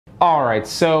All right,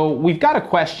 so we've got a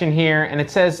question here, and it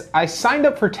says, I signed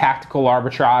up for tactical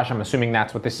arbitrage. I'm assuming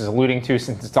that's what this is alluding to,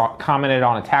 since it's commented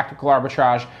on a tactical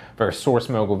arbitrage versus Source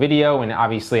Mogul video, and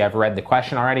obviously I've read the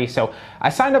question already. So I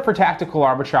signed up for tactical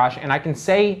arbitrage, and I can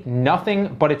say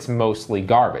nothing, but it's mostly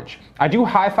garbage. I do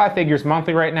high five figures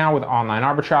monthly right now with online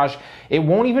arbitrage. It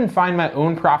won't even find my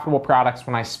own profitable products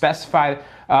when I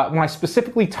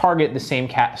specifically target the same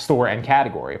store and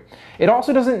category. It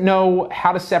also doesn't know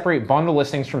how to separate bundle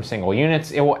listings from single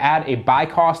units. It will add a buy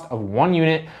cost of 1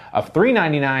 unit of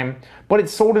 $3.99, but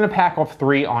it's sold in a pack of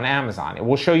 3 on Amazon. It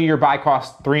will show you your buy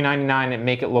cost $3.99 and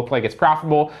make it look like it's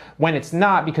profitable when it's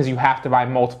not, because you have to buy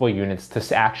multiple units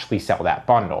to actually sell that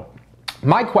bundle.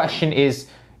 My question is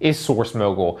Source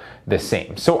Mogul the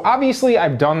same? So obviously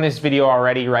I've done this video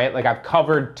already, right? Like I've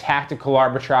covered tactical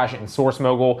arbitrage and Source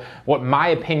Mogul, what my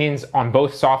opinions on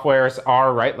both softwares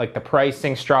are, right? Like the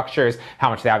pricing structures, how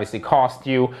much they obviously cost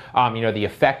you, the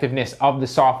effectiveness of the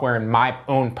software, and my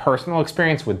own personal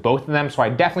experience with both of them. So I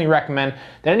definitely recommend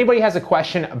that anybody has a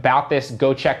question about this,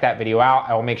 go check that video out.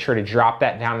 I will make sure to drop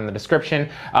that down in the description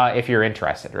if you're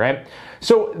interested, right?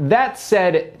 So that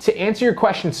said, to answer your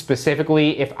question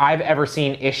specifically, if I've ever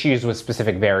seen issues with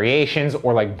specific variations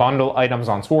or like bundle items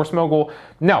on Source Mogul,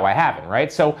 no, I haven't,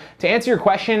 right? So to answer your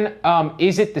question,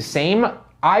 is it the same?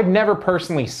 I've never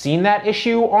personally seen that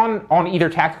issue on either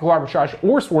tactical arbitrage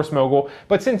or Source Mogul,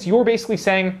 but since you're basically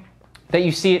saying that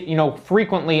you see it,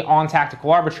 frequently on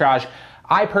tactical arbitrage,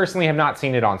 I personally have not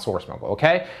seen it on Source Mogul,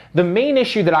 okay? The main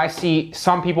issue that I see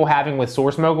some people having with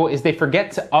Source Mogul is they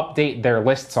forget to update their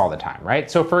lists all the time,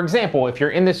 right? So for example, if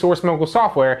you're in the Source Mogul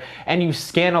software and you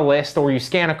scan a list or you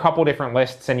scan a couple different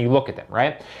lists and you look at them,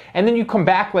 right? And then you come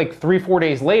back like 3-4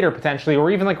 days later potentially, or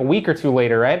even like a week or two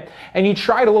later, right? And you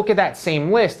try to look at that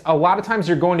same list, a lot of times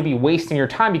you're going to be wasting your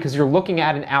time because you're looking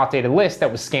at an outdated list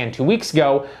that was scanned 2 weeks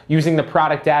ago using the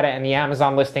product data and the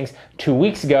Amazon listings 2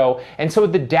 weeks ago. And so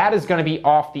the data is going to be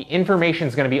off, the information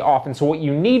is going to be off, and so what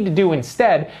you need to do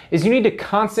instead is you need to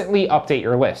constantly update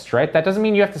your list, right? That doesn't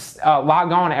mean you have to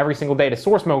log on every single day to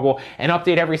Source Mogul and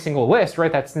update every single list,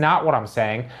 right? That's not what I'm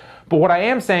saying. But what I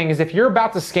am saying is if you're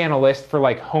about to scan a list for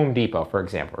like Home Depot, for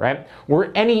example, right?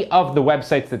 Or any of the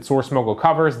websites that Source Mogul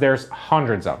covers, there's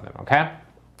hundreds of them, okay?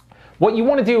 What you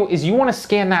want to do is you want to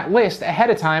scan that list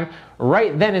ahead of time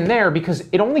right then and there, because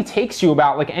it only takes you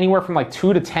about like anywhere from like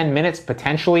 2 to 10 minutes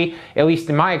potentially, at least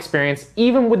in my experience,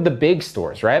 even with the big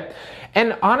stores, right?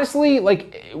 And honestly,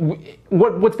 like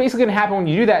what's basically going to happen when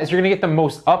you do that is you're going to get the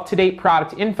most up-to-date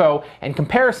product info and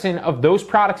comparison of those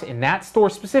products in that store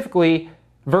specifically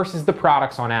versus the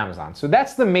products on Amazon. So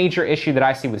that's the major issue that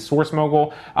I see with Source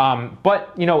Mogul.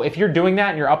 But if you're doing that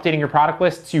and you're updating your product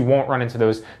lists, you won't run into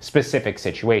those specific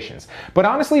situations. But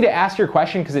honestly, to ask your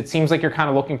question, because it seems like you're kind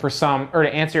of looking for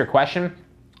to answer your question,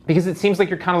 because it seems like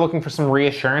you're kind of looking for some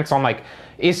reassurance on like,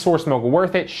 is Source Mogul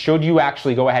worth it? Should you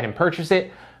actually go ahead and purchase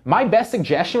it? My best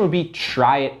suggestion would be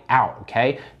try it out,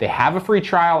 okay? They have a free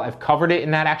trial. I've covered it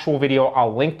in that actual video.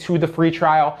 I'll link to the free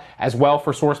trial as well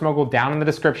for Source Mogul down in the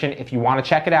description if you want to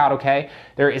check it out, okay?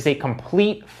 There is a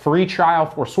complete free trial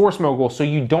for Source Mogul, so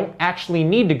you don't actually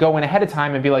need to go in ahead of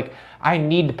time and be like, I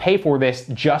need to pay for this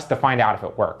just to find out if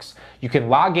it works. You can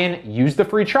log in, use the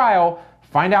free trial,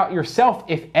 find out yourself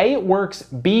if A, it works,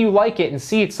 B, you like it, and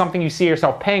C, it's something you see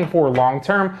yourself paying for long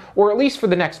term, or at least for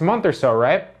the next month or so,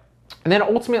 right? And then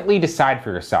ultimately decide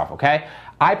for yourself, okay?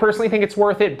 I personally think it's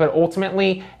worth it, but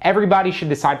ultimately everybody should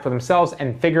decide for themselves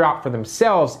and figure out for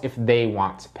themselves if they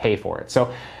want to pay for it.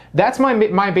 So that's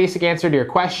my basic answer to your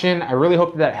question. I really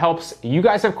hope that helps. You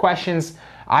guys have questions,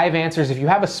 I have answers. If you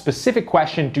have a specific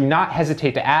question, do not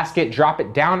hesitate to ask it. Drop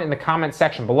it down in the comment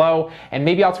section below, and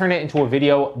maybe I'll turn it into a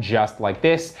video just like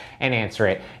this and answer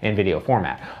it in video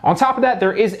format. On top of that,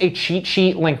 there is a cheat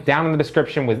sheet link down in the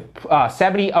description with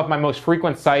 70 of my most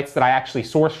frequent sites that I actually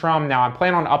source from. Now, I'm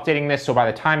planning on updating this, so by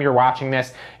the time you're watching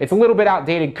this, it's a little bit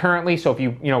outdated currently. So if you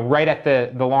right at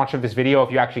the launch of this video,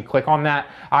 if you actually click on that,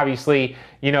 obviously,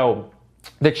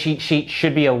 the cheat sheet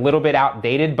should be a little bit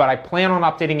outdated, but I plan on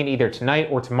updating it either tonight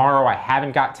or tomorrow. I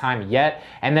haven't got time yet.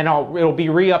 And then it'll be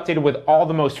re-updated with all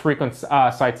the most frequent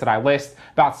sites that I list,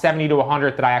 about 70 to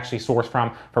 100 that I actually source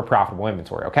from for profitable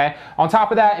inventory, okay? On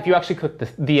top of that, if you actually click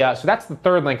so that's the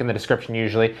third link in the description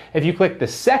usually. If you click the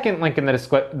second link in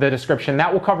the description,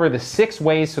 that will cover the 6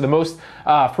 ways, so the most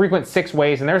frequent 6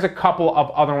 ways, and there's a couple of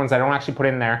other ones I don't actually put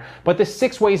in there, but the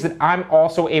 6 ways that I'm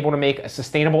also able to make a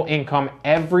sustainable income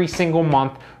every single month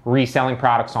month reselling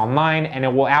products online, and it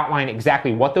will outline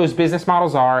exactly what those business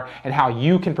models are and how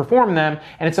you can perform them.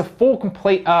 And it's a full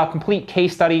complete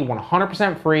case study,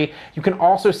 100% free. You can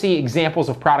also see examples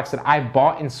of products that I've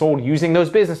bought and sold using those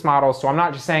business models. So I'm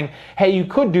not just saying, hey, you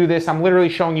could do this. I'm literally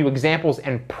showing you examples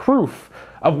and proof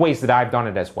of ways that I've done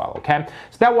it as well, okay?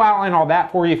 So that will outline all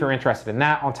that for you if you're interested in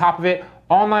that. On top of it,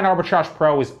 Online Arbitrage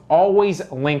Pro is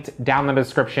always linked down in the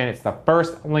description. It's the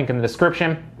first link in the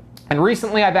description. And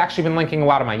recently, I've actually been linking a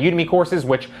lot of my Udemy courses,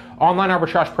 which Online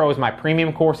Arbitrage Pro is my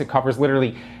premium course. It covers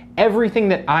literally everything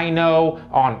that I know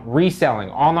on reselling,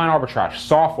 online arbitrage,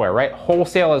 software, right?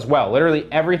 Wholesale as well. Literally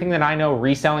everything that I know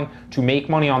reselling to make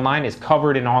money online is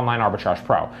covered in Online Arbitrage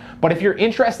Pro. But if you're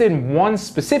interested in one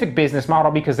specific business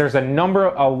model, because there's a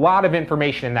lot of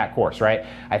information in that course, right?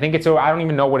 I think I don't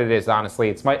even know what it is, honestly.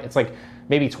 It's like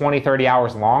maybe 20, 30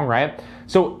 hours long, right?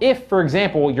 So if, for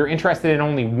example, you're interested in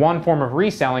only one form of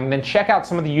reselling, then check out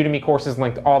some of the Udemy courses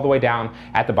linked all the way down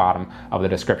at the bottom of the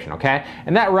description, okay?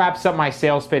 And that wraps up my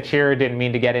sales pitch here. Didn't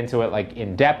mean to get into it like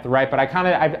in depth, right? But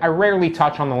I rarely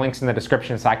touch on the links in the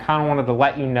description, so I kind of wanted to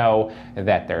let you know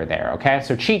that they're there, okay?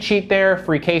 So cheat sheet there,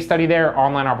 free case study there,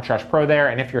 Online Arbitrage Pro there,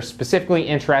 and if you're specifically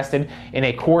interested in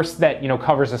a course that,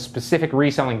 covers a specific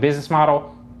reselling business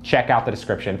model, check out the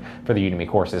description for the Udemy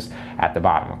courses at the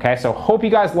bottom, okay? So hope you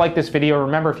guys like this video.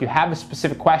 Remember, if you have a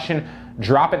specific question,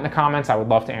 drop it in the comments. I would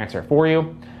love to answer it for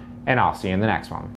you, and I'll see you in the next one.